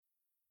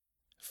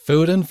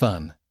Food and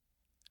fun.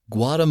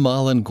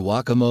 Guatemalan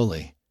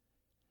guacamole.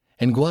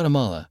 In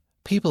Guatemala,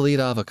 people eat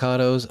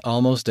avocados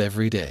almost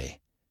every day.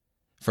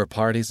 For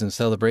parties and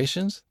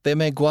celebrations, they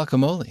make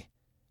guacamole.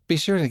 Be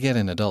sure to get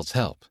an adult's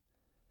help.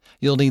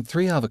 You'll need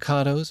 3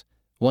 avocados,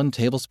 1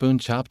 tablespoon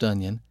chopped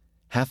onion,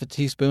 half a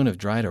teaspoon of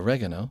dried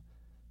oregano,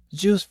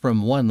 juice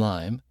from 1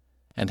 lime,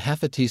 and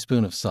half a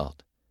teaspoon of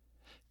salt.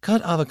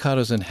 Cut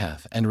avocados in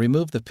half and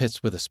remove the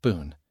pits with a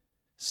spoon.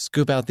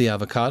 Scoop out the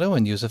avocado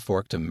and use a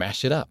fork to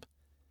mash it up.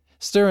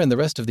 Stir in the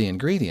rest of the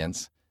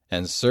ingredients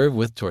and serve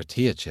with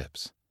tortilla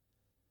chips.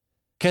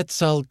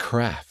 Quetzal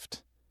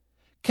Craft.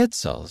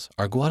 Quetzals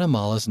are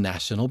Guatemala's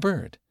national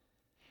bird.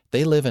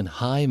 They live in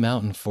high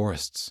mountain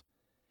forests.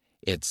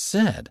 It's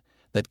said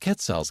that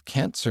quetzals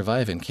can't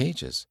survive in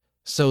cages,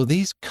 so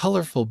these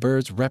colorful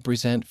birds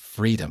represent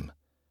freedom.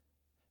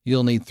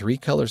 You'll need 3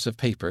 colors of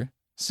paper,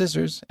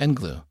 scissors, and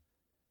glue.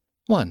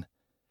 1.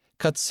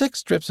 Cut 6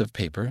 strips of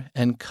paper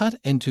and cut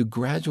into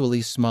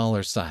gradually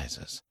smaller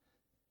sizes.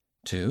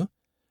 2.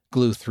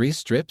 Glue 3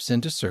 strips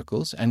into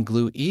circles and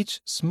glue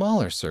each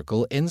smaller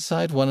circle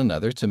inside one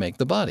another to make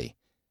the body.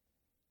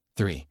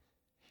 3.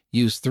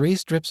 Use 3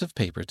 strips of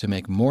paper to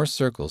make more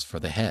circles for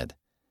the head.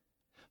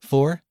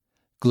 4.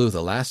 Glue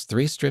the last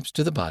 3 strips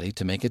to the body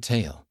to make a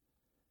tail.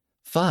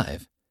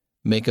 5.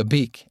 Make a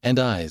beak and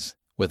eyes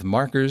with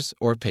markers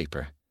or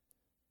paper.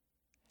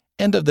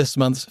 End of this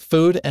month's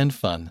Food and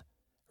Fun,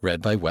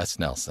 read by Wes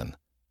Nelson.